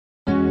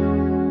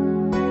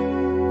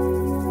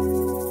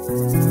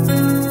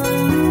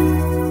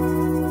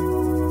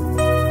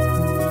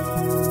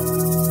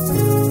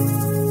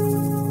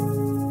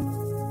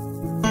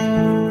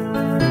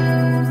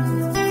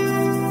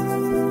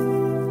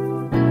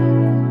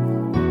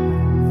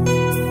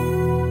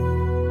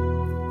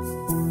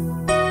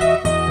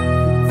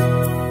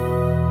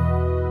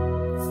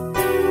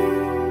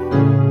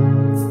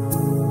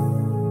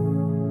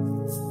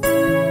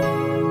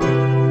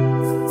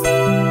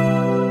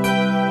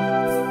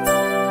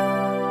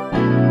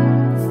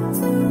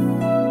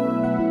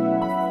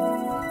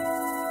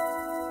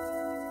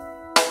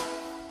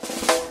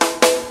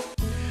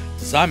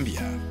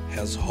Zambia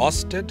has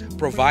hosted,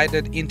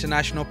 provided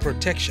international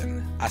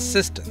protection,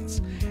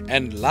 assistance,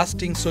 and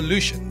lasting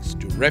solutions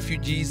to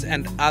refugees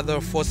and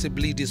other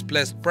forcibly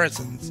displaced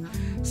persons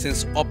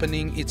since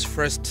opening its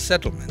first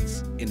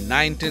settlements in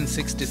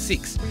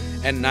 1966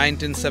 and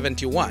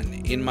 1971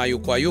 in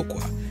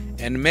Mayukwayukwa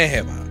and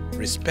Meheba,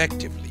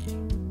 respectively.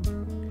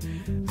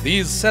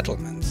 These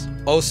settlements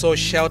also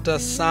shelter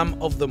some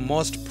of the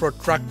most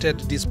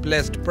protracted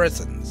displaced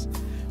persons,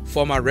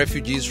 former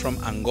refugees from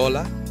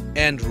Angola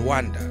and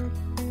Rwanda.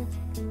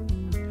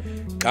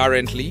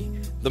 Currently,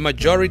 the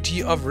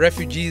majority of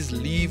refugees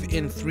live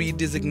in 3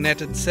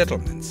 designated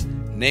settlements,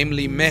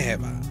 namely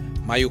Meheba,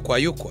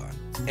 Mayukwayukwa,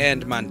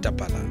 and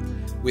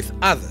Mantapala, with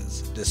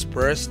others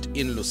dispersed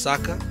in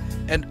Lusaka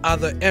and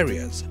other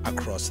areas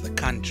across the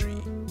country.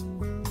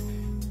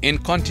 In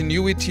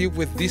continuity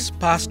with this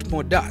past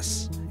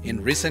modus,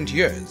 in recent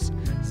years,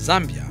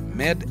 Zambia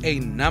made a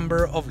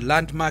number of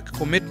landmark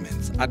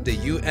commitments at the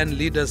UN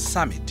Leaders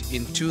Summit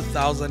in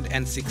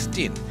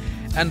 2016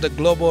 and the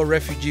Global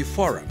Refugee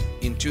Forum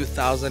in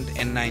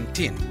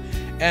 2019,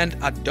 and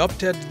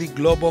adopted the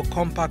Global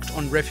Compact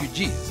on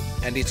Refugees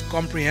and its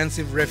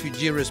comprehensive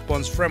refugee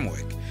response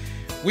framework,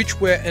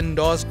 which were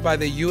endorsed by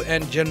the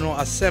UN General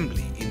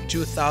Assembly in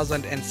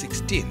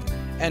 2016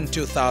 and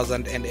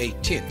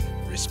 2018,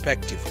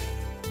 respectively.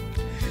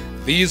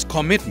 These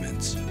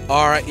commitments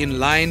are in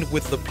line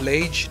with the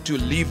pledge to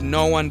leave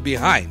no one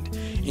behind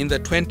in the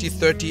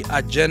 2030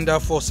 Agenda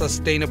for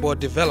Sustainable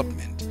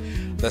Development,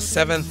 the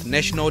 7th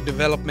National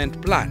Development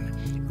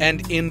Plan,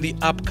 and in the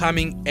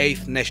upcoming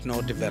 8th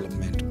National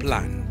Development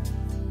Plan.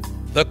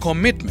 The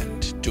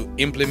commitment to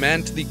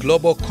implement the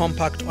Global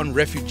Compact on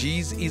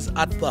Refugees is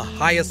at the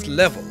highest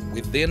level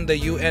within the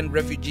UN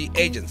Refugee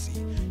Agency,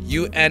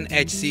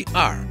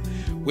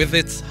 UNHCR, with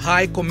its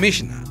High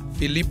Commissioner,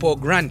 Filippo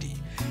Grandi,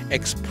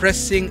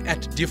 expressing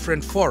at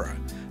different fora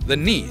the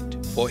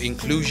need for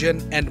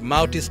inclusion and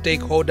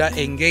multi-stakeholder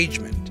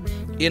engagement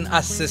in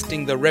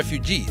assisting the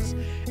refugees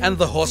and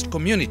the host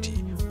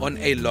community on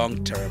a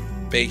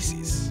long-term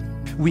basis.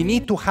 We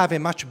need to have a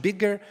much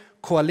bigger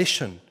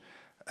coalition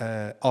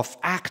of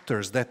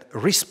actors that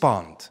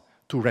respond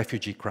to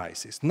refugee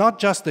crisis, not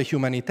just the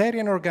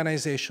humanitarian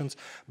organizations,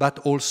 but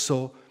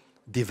also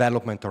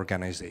development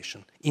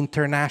organizations,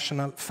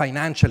 international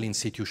financial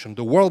institutions.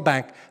 The World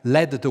Bank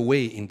led the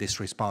way in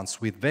this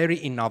response with very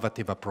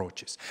innovative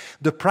approaches.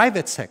 The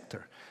private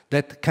sector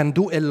that can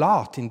do a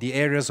lot in the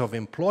areas of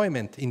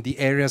employment, in the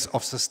areas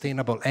of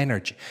sustainable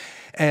energy.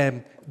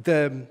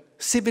 The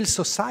civil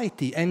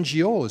society,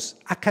 NGOs,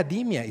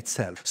 academia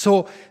itself.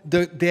 So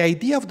the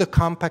idea of the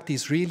compact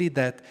is really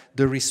that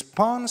the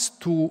response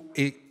to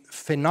a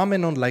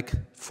phenomenon like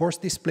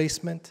forced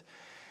displacement,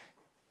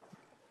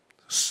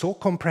 so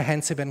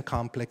comprehensive and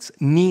complex,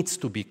 needs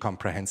to be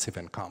comprehensive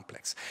and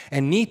complex,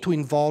 and need to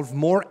involve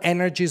more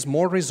energies,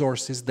 more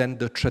resources than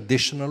the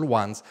traditional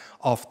ones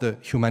of the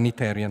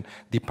humanitarian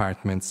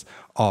departments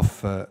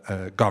of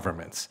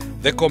governments.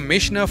 The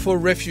Commissioner for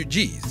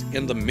Refugees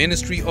in the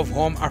Ministry of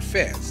Home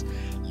Affairs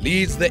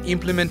leads the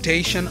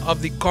implementation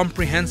of the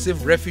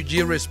comprehensive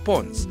refugee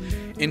response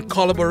in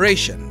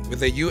collaboration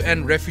with the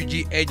UN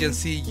Refugee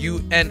Agency,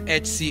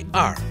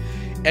 UNHCR,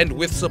 and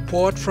with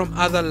support from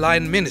other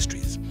line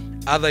ministries,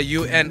 other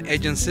UN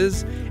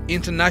agencies,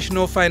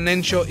 international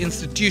financial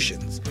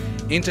institutions,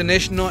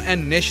 international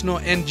and national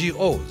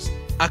NGOs,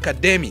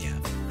 academia,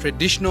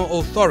 traditional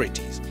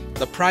authorities,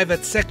 the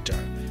private sector,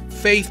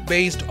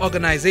 faith-based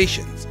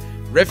organizations,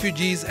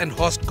 refugees and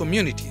host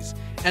communities,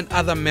 and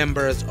other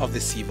members of the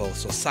civil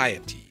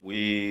society.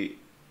 We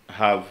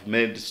have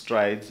made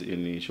strides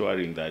in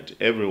ensuring that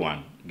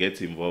everyone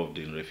gets involved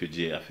in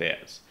refugee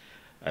affairs.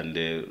 And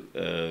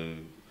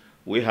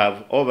we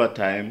have, over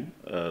time,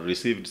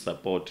 received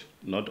support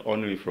not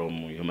only from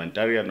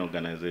humanitarian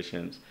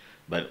organizations,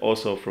 but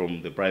also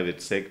from the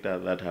private sector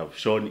that have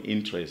shown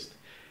interest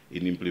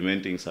in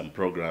implementing some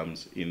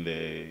programs in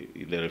the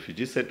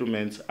refugee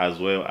settlements as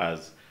well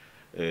as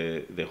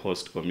the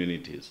host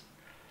communities.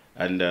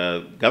 And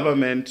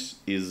government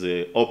is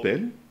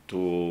open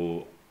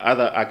to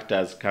other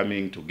actors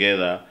coming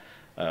together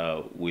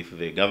with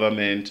the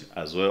government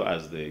as well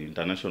as the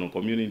international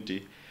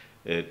community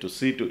to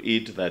see to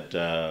it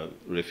that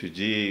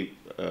refugee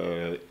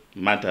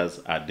matters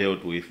are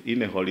dealt with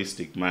in a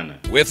holistic manner.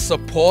 With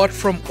support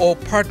from all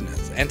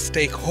partners and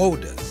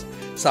stakeholders,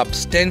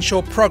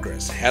 substantial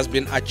progress has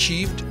been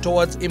achieved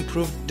towards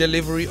improved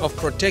delivery of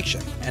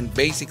protection and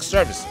basic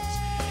services,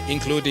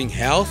 including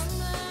health,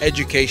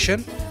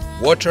 education,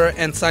 water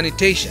and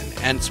sanitation,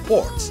 and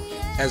sports,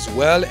 as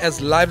well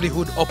as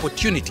livelihood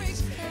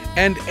opportunities,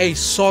 and a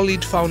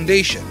solid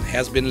foundation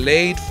has been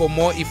laid for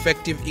more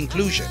effective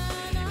inclusion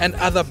and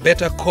other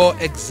better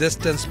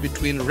coexistence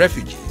between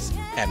refugees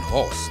and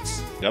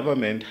hosts.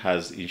 Government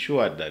has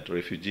ensured that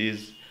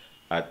refugees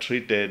are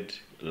treated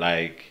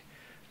like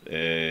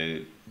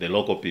the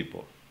local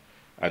people.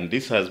 And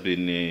this has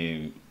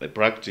been a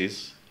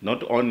practice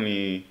not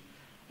only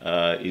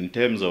in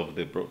terms of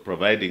the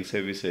providing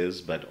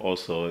services, but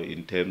also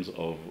in terms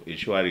of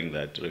ensuring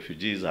that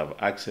refugees have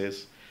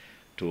access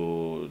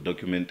to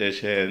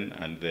documentation,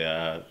 and they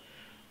are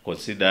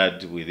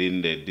considered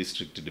within the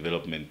district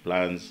development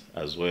plans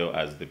as well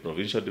as the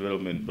provincial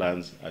development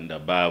plans and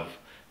above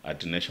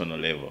at national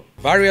level.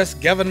 Various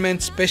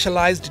government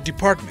specialized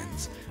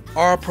departments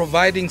are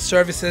providing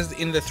services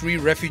in the 3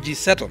 refugee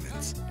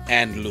settlements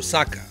and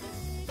Lusaka.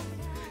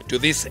 To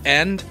this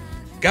end,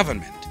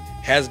 government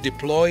has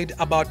deployed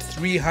about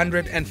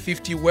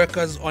 350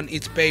 workers on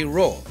its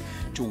payroll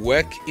to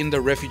work in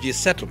the refugee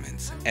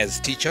settlements as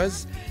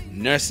teachers,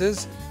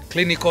 nurses,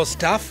 clinical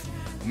staff,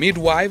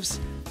 midwives,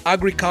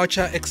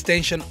 agriculture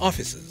extension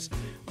officers,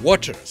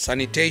 water,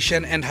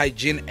 sanitation and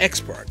hygiene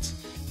experts,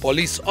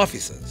 police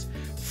officers,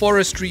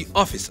 forestry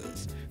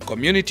officers,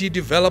 community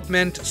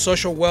development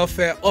social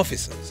welfare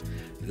officers,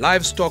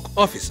 livestock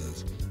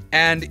officers,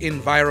 and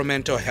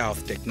environmental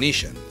health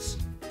technicians.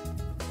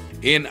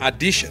 In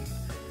addition,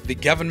 the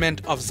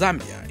government of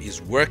Zambia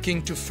is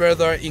working to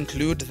further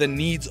include the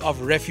needs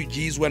of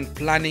refugees when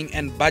planning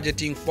and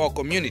budgeting for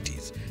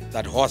communities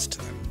that host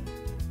them.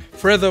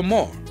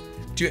 Furthermore,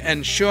 to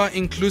ensure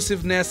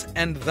inclusiveness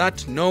and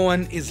that no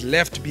one is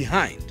left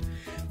behind,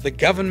 the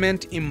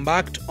government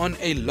embarked on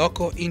a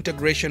local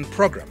integration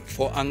program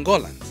for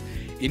Angolans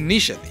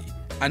initially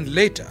and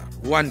later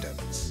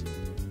Rwandans.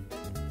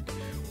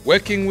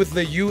 Working with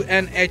the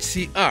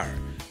UNHCR,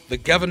 the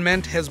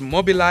government has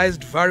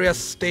mobilized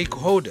various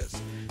stakeholders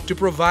to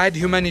provide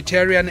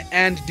humanitarian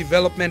and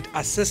development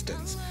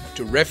assistance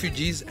to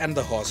refugees and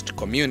the host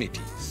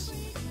communities.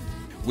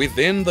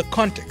 Within the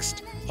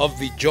context of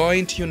the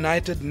Joint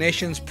United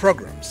Nations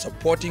program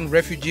supporting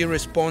refugee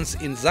response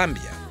in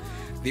Zambia,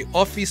 the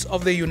Office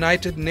of the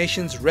United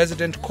Nations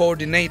Resident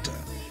Coordinator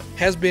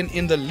has been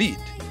in the lead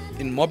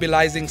in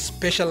mobilizing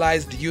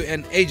specialized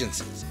UN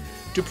agencies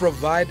to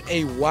provide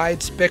a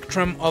wide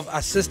spectrum of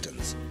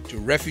assistance to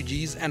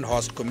refugees and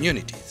host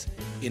communities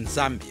in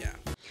Zambia.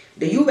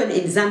 The UN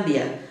in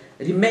Zambia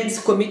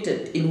remains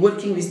committed in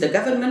working with the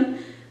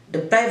government, the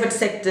private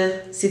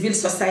sector, civil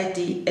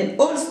society, and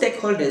all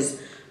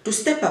stakeholders to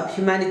step up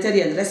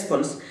humanitarian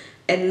response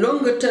and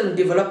longer-term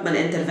development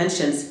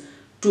interventions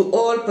to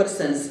all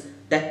persons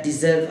that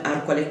deserve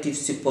our collective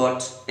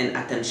support and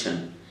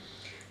attention.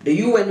 The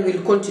UN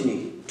will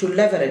continue to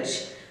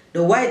leverage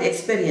the wide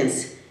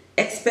experience,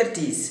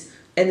 expertise,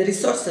 and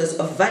resources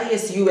of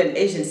various UN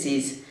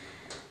agencies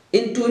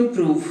to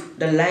improve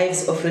the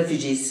lives of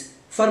refugees,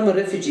 former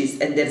refugees,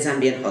 and their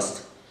Zambian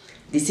hosts.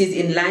 This is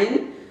in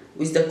line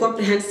with the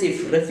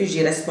comprehensive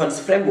refugee response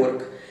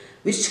framework,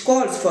 which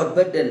calls for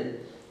burden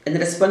and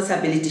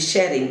responsibility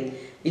sharing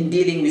in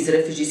dealing with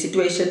refugee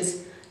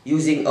situations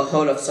using a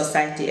whole of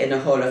society and a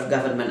whole of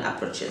government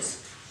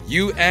approaches.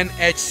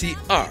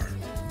 UNHCR,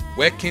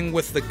 working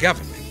with the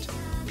government,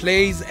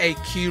 plays a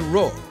key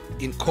role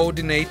in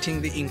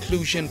coordinating the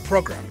inclusion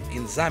program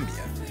in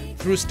Zambia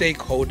through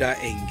stakeholder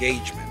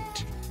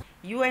engagement.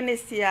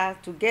 UNHCR,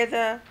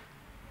 together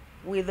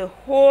with the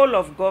whole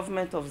of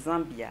government of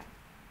Zambia,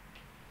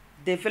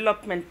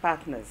 development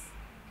partners,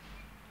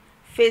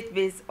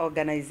 faith-based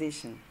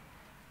organizations,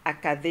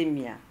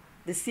 academia,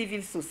 the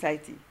civil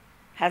society,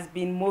 has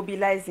been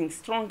mobilizing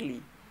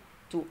strongly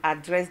to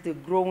address the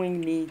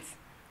growing needs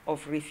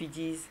of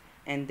refugees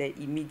and their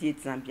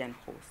immediate Zambian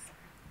hosts.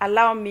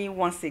 Allow me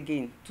once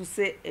again to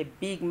say a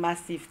big,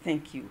 massive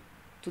thank you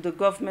to the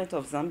government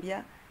of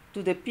Zambia,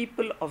 to the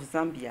people of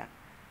Zambia,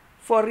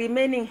 for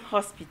remaining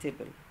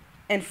hospitable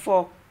and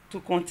to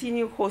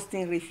continue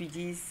hosting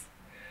refugees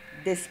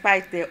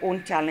despite their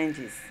own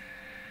challenges.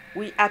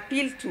 We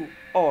appeal to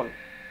all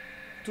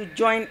to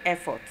join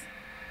efforts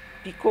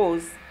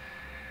because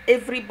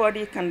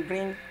everybody can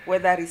bring,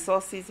 whether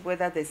resources,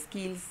 whether the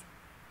skills,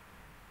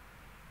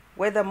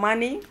 whether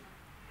money,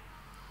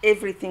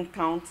 everything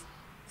counts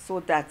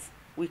so that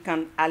we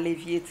can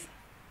alleviate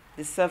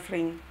the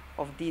suffering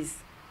of these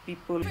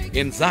people.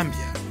 In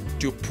Zambia,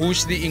 to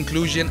push the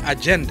inclusion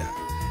agenda,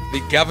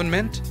 the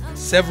government,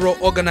 several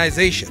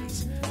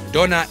organizations,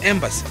 donor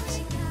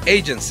embassies,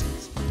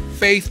 agencies,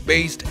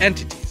 faith-based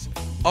entities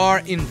are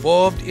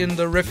involved in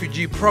the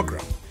refugee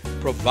program,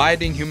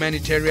 providing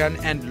humanitarian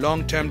and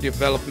long-term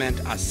development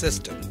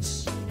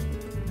assistance.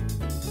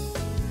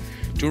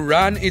 To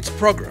run its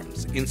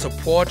programs in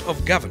support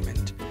of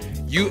government,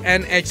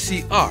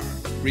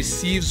 UNHCR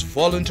receives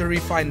voluntary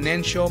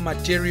financial,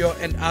 material,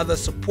 and other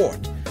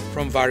support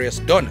from various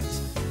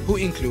donors who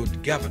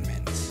include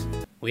governments.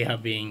 We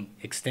have been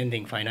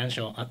extending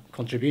financial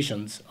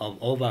contributions of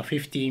over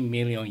 $50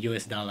 million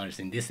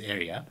in this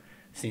area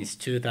since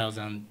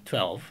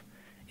 2012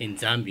 in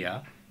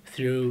Zambia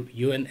through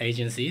UN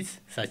agencies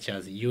such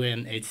as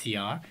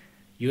UNHCR,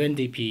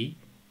 UNDP,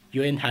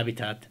 UN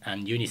Habitat,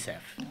 and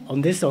UNICEF.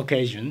 On this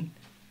occasion,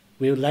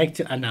 we would like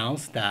to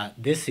announce that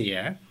this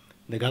year,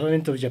 the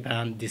government of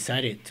Japan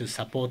decided to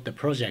support the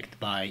project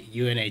by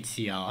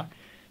UNHCR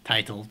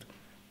titled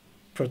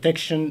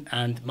Protection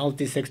and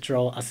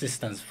Multisectoral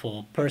Assistance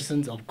for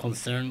Persons of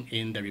Concern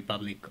in the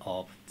Republic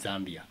of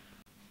Zambia.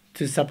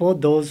 To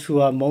support those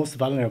who are most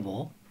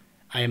vulnerable,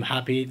 I am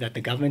happy that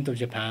the government of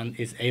Japan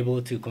is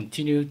able to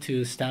continue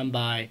to stand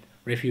by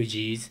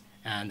refugees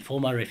and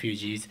former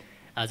refugees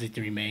as it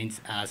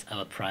remains as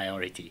our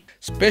priority.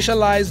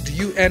 Specialized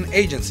UN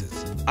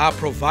agencies are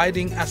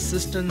providing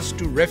assistance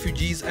to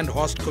refugees and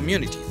host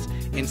communities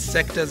in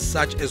sectors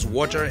such as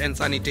water and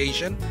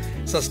sanitation,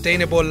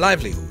 sustainable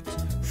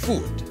livelihoods,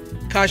 food,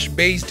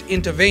 cash-based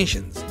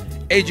interventions,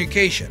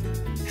 education,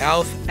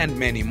 health, and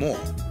many more.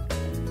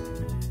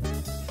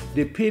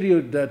 The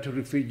period that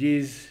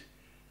refugees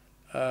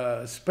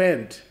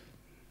spent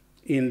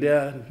in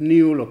their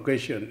new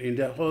location, in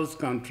their host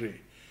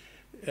country,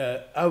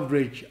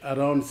 average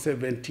around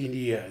 17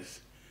 years,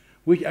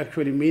 which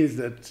actually means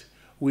that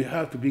we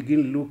have to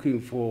begin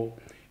looking for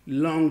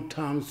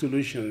long-term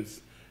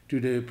solutions to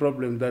the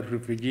problem that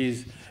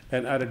refugees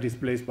and other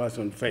displaced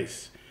persons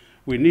face.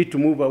 We need to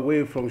move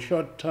away from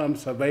short-term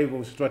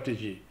survival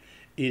strategy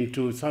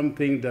into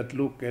something that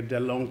look at the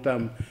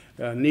long-term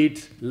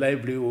needs,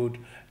 livelihood,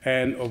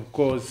 and of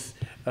course,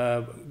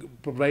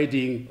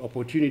 providing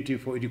opportunity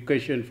for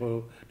education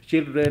for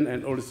children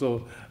and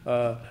also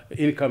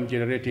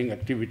income-generating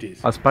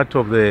activities. As part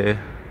of the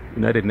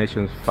United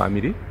Nations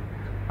family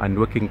and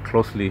working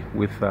closely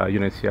with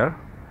UNHCR,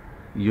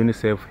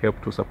 UNICEF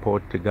helped to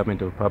support the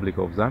government of the Republic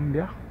of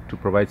Zambia to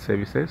provide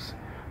services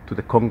to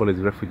the Congolese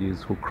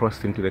refugees who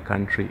crossed into the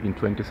country in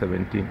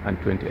 2017 and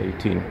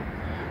 2018.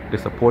 The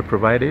support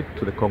provided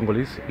to the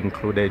Congolese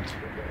included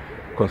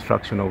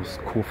construction of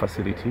school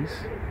facilities,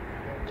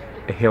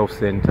 a health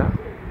center,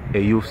 a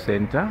youth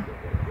center,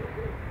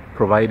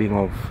 providing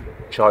of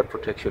child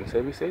protection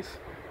services,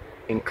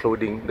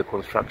 including the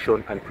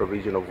construction and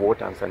provision of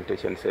water and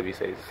sanitation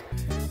services.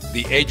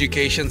 The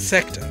education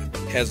sector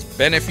has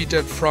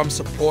benefited from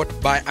support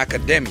by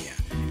academia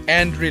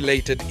and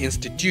related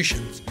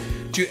institutions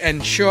to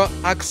ensure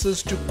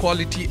access to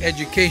quality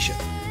education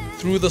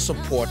through the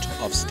support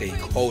of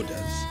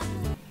stakeholders.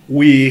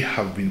 We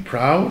have been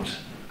proud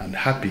and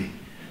happy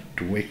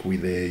to work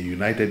with the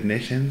United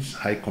Nations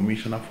High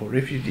Commissioner for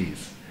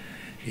Refugees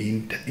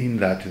in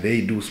that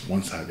they do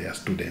sponsor their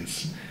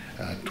students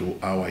to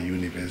our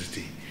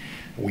university.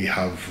 We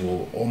have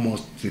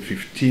almost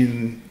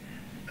 15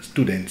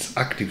 students,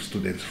 active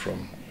students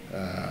from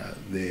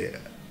the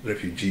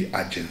refugee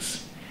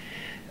agency,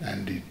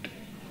 and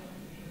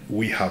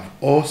we have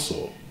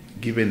also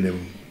given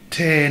them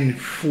 10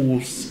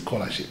 full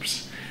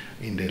scholarships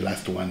in the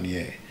last 1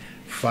 year,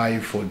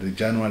 5 for the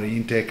January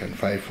intake and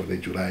 5 for the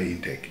July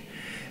intake.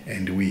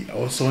 And we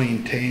also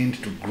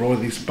intend to grow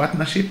this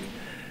partnership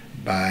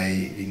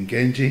by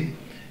engaging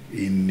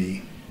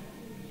in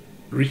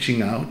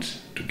reaching out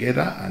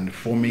together and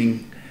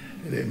forming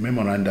a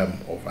memorandum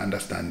of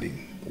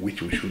understanding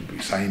which we should be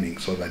signing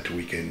so that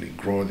we can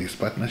grow this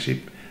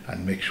partnership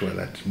and make sure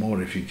that more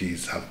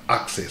refugees have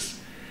access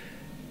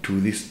to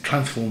this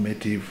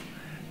transformative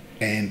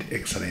and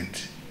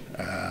excellent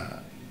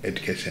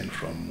education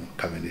from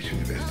Cavendish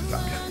University,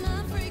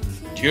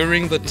 Zambia.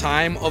 During the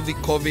time of the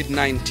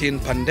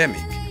COVID-19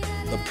 pandemic,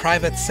 the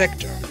private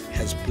sector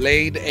has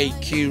played a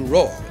key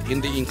role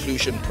in the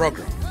inclusion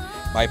program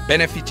by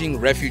benefiting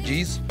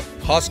refugees,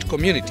 host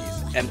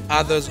communities, and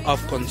others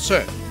of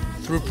concern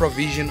through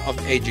provision of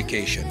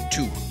education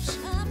tools.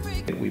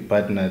 We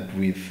partnered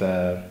with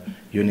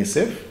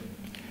UNICEF,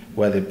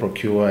 where they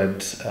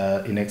procured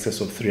in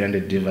excess of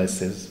 300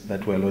 devices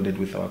that were loaded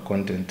with our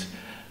content,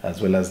 as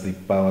well as the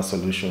power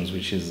solutions,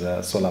 which is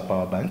solar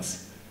power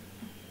banks.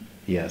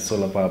 Yeah,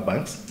 solar power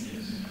banks.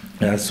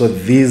 So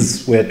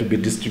these were to be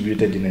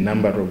distributed in a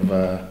number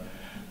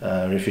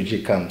of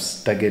refugee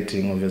camps,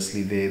 targeting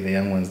obviously the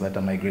young ones that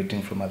are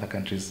migrating from other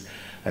countries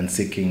and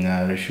seeking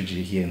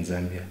refugee here in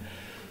Zambia.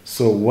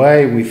 So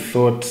why we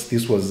thought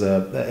this was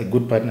a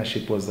good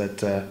partnership was that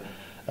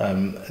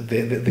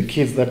the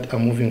kids that are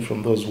moving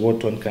from those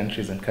war-torn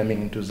countries and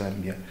coming into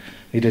Zambia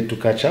needed to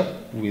catch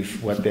up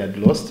with what they had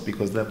lost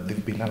because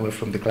they've been away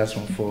from the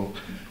classroom for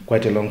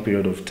quite a long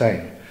period of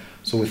time.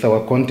 So with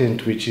our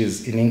content, which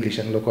is in English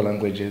and local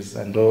languages,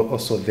 and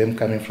also them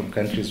coming from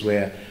countries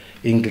where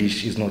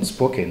English is not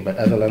spoken, but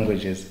other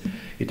languages,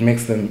 it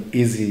makes them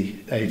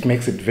easy. It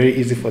makes it very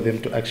easy for them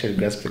to actually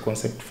grasp the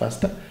concept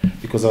faster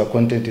because our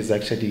content is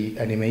actually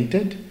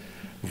animated,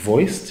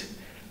 voiced,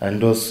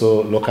 and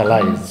also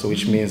localized. So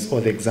which means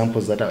all the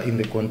examples that are in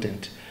the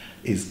content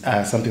is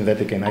something that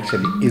they can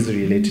actually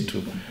easily relate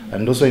to.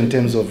 And also in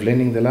terms of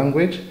learning the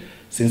language,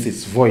 since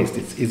it's voiced,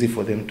 it's easy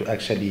for them to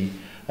actually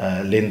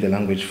learn the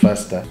language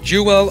faster.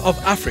 Jewel of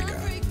Africa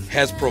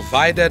has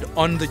provided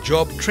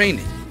on-the-job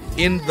training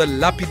in the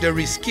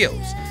lapidary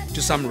skills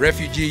to some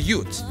refugee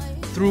youths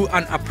through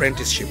an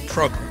apprenticeship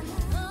program.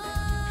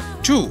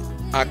 2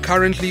 are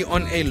currently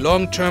on a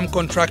long-term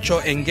contractual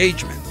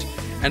engagement,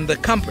 and the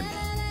company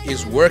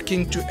is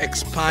working to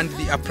expand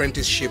the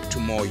apprenticeship to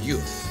more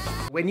youth.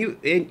 When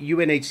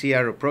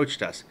UNHCR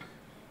approached us,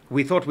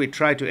 we thought we'd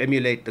try to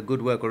emulate the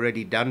good work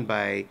already done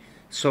by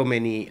so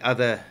many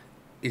other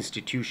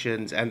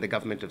institutions and the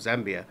government of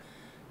Zambia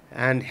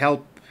and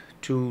help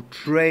to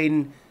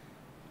train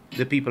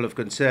the people of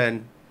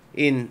concern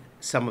in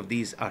some of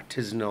these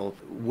artisanal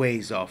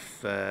ways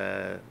of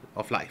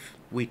life.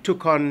 We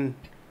took on,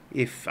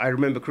 if I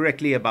remember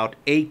correctly, about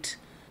 8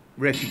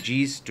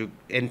 refugees to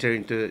enter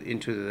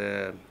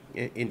into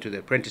the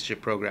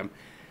apprenticeship program,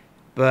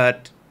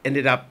 but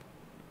ended up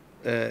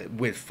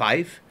with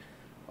 5,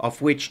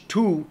 of which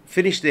 2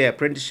 finished their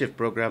apprenticeship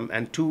program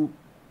and 2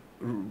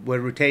 were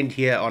retained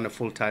here on a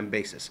full-time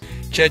basis.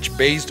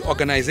 Church-based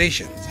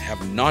organizations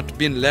have not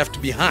been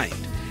left behind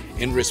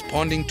in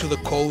responding to the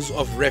calls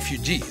of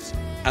refugees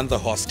and the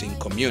hosting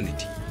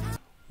community.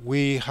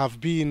 We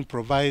have been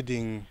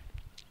providing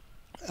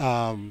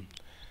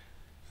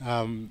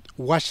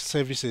wash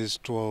services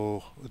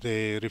to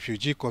the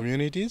refugee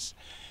communities,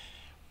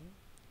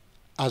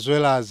 as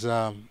well as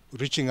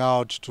reaching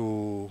out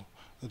to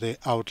the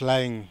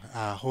outlying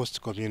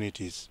host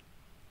communities.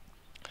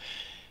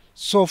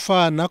 So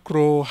far,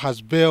 NACRO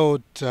has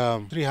built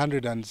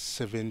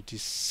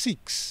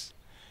 376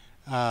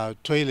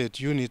 toilet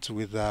units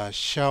with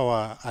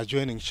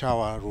adjoining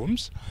shower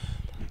rooms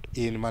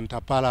in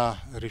Mantapala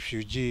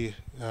refugee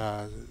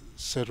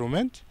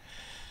settlement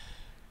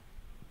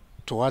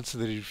towards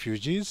the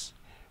refugees.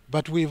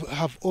 But we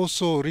have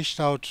also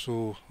reached out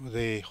to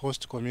the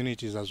host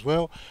communities as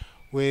well,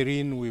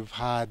 wherein we've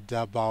had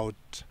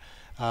about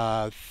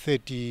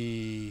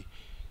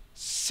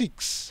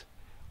 36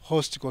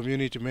 host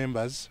community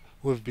members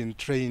who have been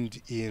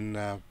trained in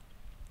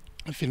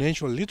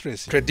financial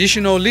literacy.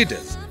 Traditional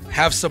leaders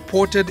have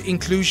supported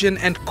inclusion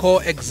and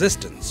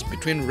coexistence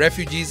between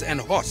refugees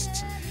and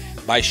hosts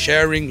by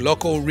sharing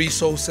local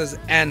resources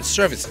and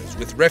services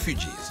with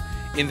refugees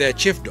in their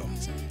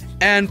chiefdoms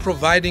and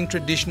providing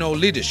traditional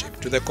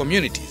leadership to the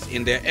communities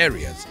in their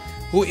areas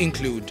who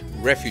include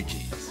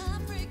refugees.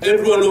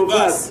 Every one of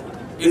us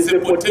is a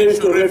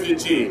potential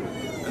refugee,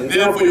 and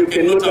therefore you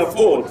cannot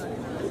afford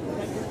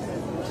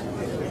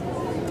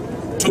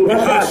to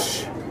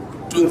rush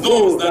to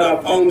those that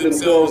have found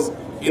themselves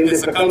in the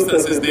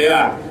circumstances they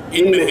are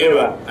in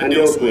Meheba and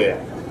elsewhere.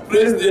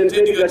 President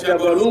Edgar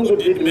Chagwa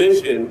did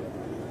mention,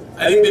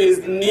 I think there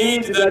is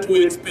need that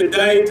we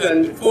expedite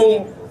and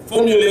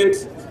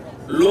formulate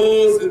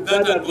laws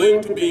that are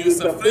going to be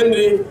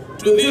user-friendly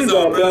to these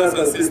our brothers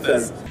and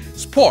sisters.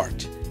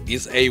 Sport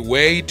is a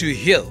way to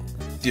heal,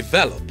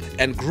 develop,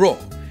 and grow,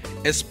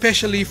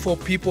 especially for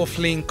people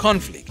fleeing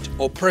conflict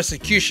or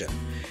persecution,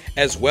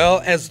 as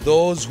well as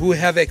those who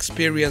have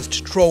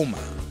experienced trauma.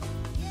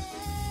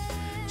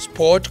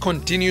 Sport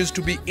continues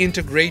to be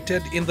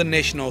integrated in the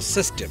national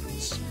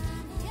systems.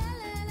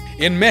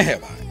 In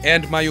Meheba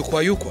and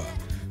Mayukwayukwa,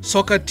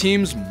 soccer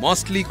teams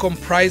mostly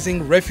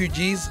comprising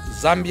refugees,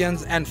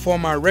 Zambians, and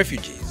former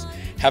refugees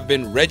have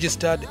been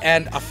registered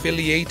and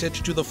affiliated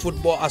to the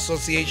Football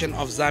Association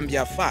of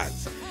Zambia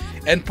FAZ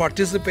and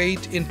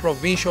participate in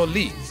provincial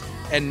leagues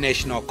and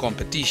national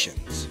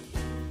competitions.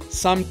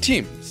 Some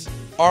teams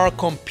are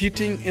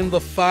competing in the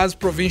FAZ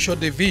provincial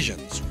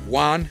divisions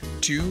 1,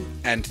 2,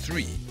 and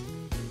 3.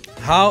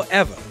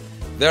 However,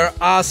 there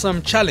are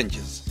some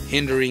challenges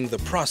hindering the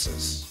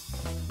process.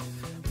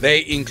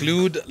 They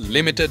include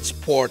limited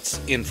sports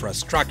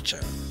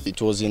infrastructure.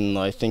 It was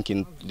I think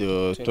in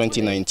the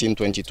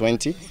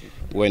 2019-2020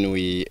 when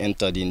we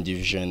entered in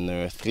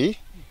Division 3.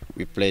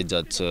 We played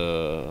at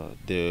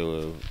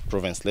the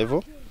province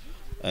level,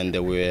 and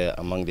we were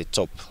among the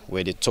top.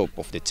 We're the top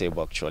of the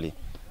table actually.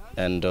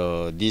 And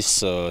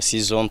this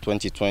season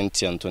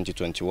 2020 and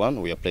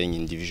 2021 we are playing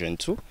in Division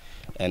 2,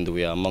 and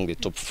we are among the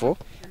top 4.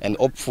 And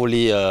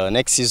hopefully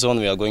next season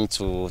we are going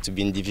to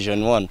be in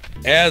Division 1.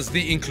 As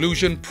the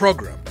inclusion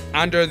program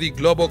under the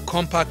Global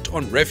Compact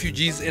on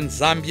Refugees in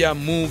Zambia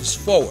moves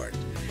forward,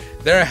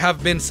 there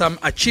have been some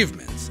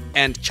achievements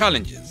and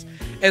challenges,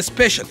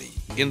 especially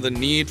in the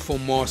need for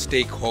more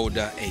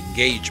stakeholder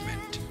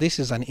engagement. This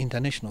is an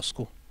international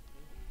school,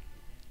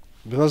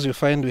 because you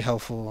find we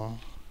have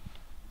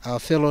our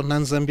fellow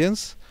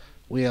non-Zambians,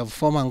 we have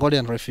former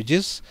Angolan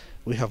refugees,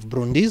 we have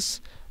Burundis,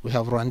 we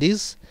have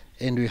Rwandese,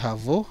 and we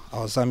have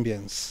our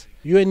Zambians.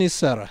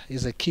 UNHCR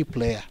is a key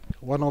player,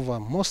 one of our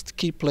most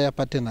key player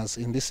partners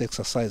in this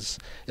exercise,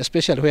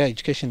 especially where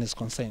education is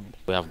concerned.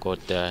 We have got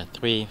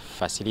 3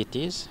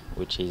 facilities,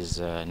 which is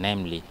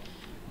namely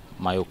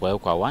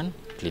Mayukwayukwa 1,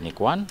 Clinic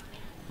 1,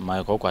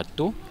 Mayukwayukwa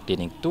 2,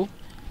 Clinic 2,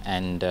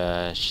 and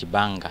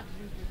Shibanga.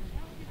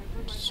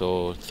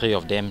 So 3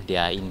 of them, they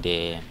are in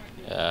the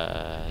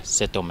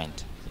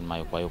settlement in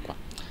Mayukwayukwa.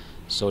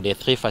 So the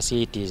 3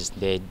 facilities,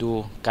 they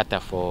do cater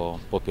for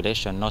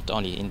population not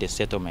only in the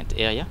settlement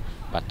area,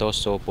 but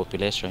also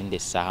population in the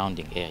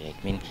surrounding area.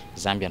 It means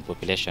Zambian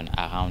population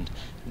around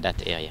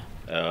that area.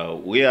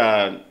 We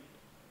are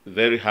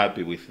very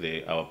happy with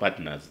our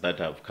partners that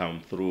have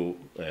come through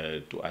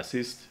to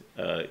assist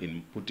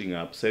in putting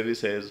up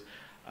services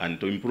and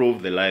to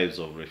improve the lives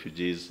of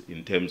refugees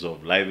in terms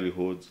of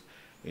livelihoods,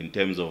 in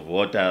terms of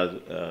water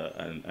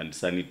and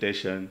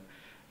sanitation,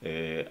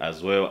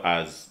 as well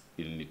as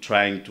in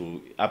trying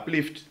to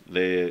uplift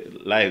the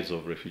lives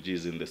of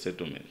refugees in the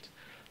settlement.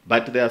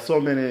 But there are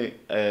so many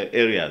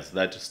areas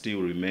that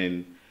still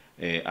remain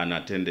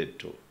unattended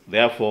to.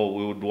 Therefore,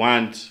 we would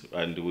want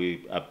and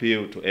we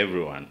appeal to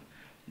everyone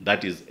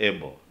that is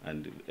able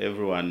and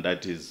everyone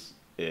that is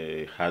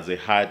has a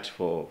heart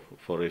for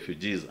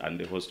refugees and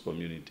the host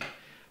community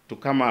to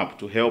come up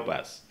to help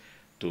us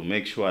to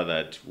make sure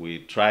that we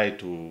try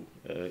to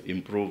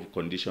improve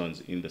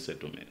conditions in the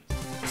settlements.